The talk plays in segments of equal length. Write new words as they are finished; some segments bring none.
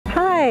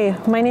Hi,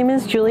 my name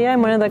is Julia.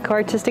 I'm one of the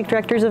co-artistic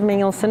directors of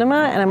Manual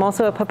Cinema, and I'm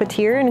also a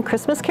puppeteer in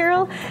Christmas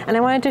Carol. And I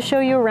wanted to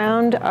show you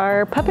around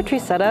our puppetry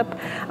setup.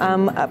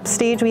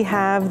 Upstage we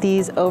have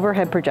these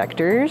overhead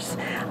projectors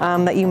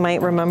that you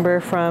might remember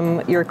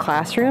from your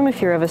classroom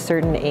if you're of a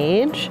certain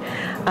age.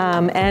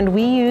 And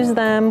we use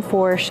them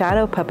for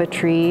shadow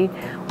puppetry,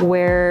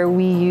 where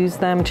we use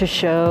them to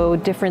show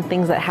different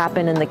things that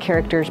happen in the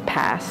character's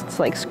pasts,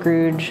 like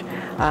Scrooge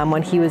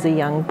when he was a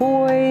young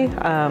boy,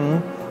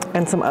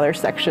 and some other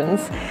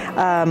sections.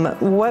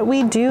 What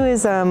we do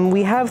is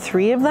we have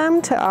 3 of them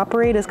to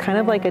operate as kind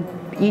of like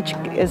each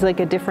is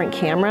like a different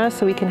camera,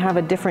 so we can have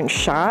a different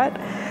shot.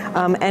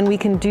 And we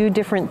can do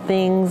different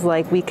things,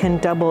 like we can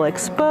double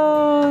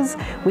expose,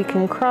 we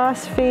can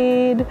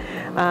crossfade,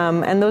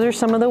 and those are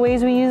some of the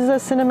ways we use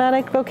the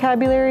cinematic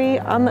vocabulary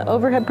on the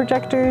overhead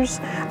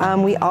projectors.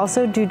 We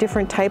also do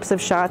different types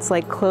of shots,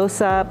 like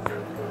close-up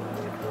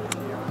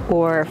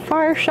or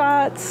far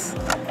shots,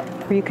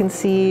 where you can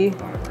see.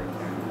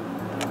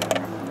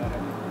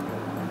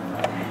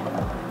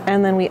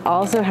 And then we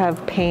also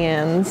have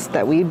pans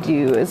that we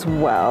do as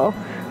well.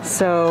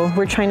 So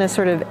we're trying to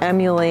sort of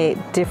emulate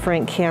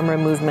different camera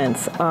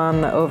movements on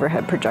the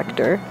overhead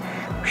projector.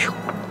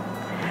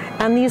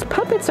 And these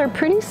puppets are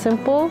pretty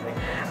simple.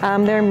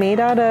 They're made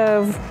out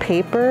of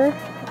paper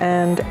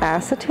and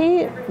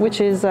acetate,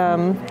 which is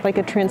like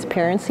a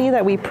transparency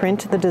that we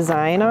print the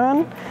design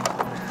on.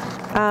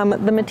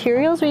 The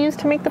materials we use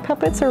to make the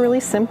puppets are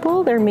really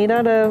simple. They're made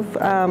out of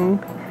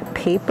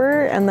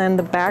paper, and then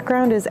the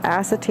background is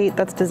acetate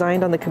that's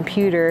designed on the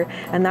computer,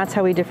 and that's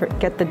how we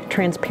get the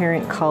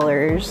transparent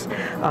colors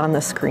on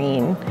the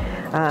screen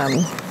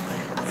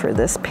for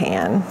this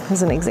pan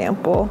as an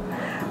example.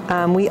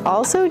 We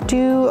also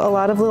do a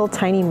lot of little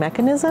tiny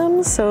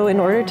mechanisms, so in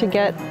order to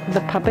get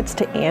the puppets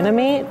to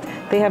animate,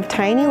 they have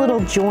tiny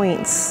little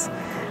joints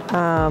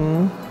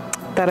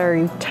that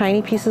are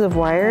tiny pieces of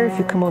wire. If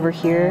you come over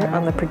here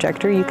on the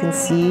projector, you can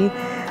see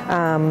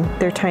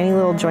they're tiny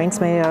little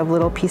joints made out of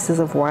little pieces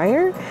of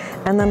wire.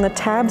 And then the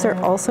tabs are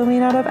also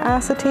made out of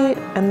acetate,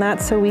 and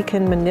that's so we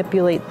can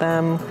manipulate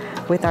them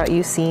without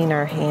you seeing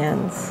our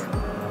hands.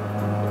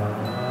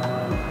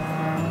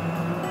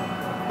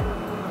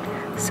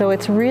 So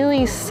it's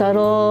really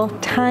subtle,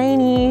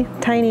 tiny,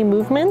 tiny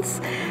movements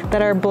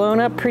that are blown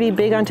up pretty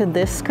big onto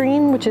this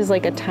screen, which is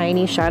like a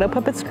tiny shadow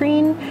puppet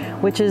screen,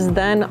 which is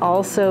then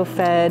also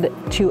fed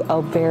to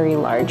a very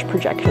large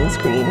projection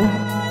screen.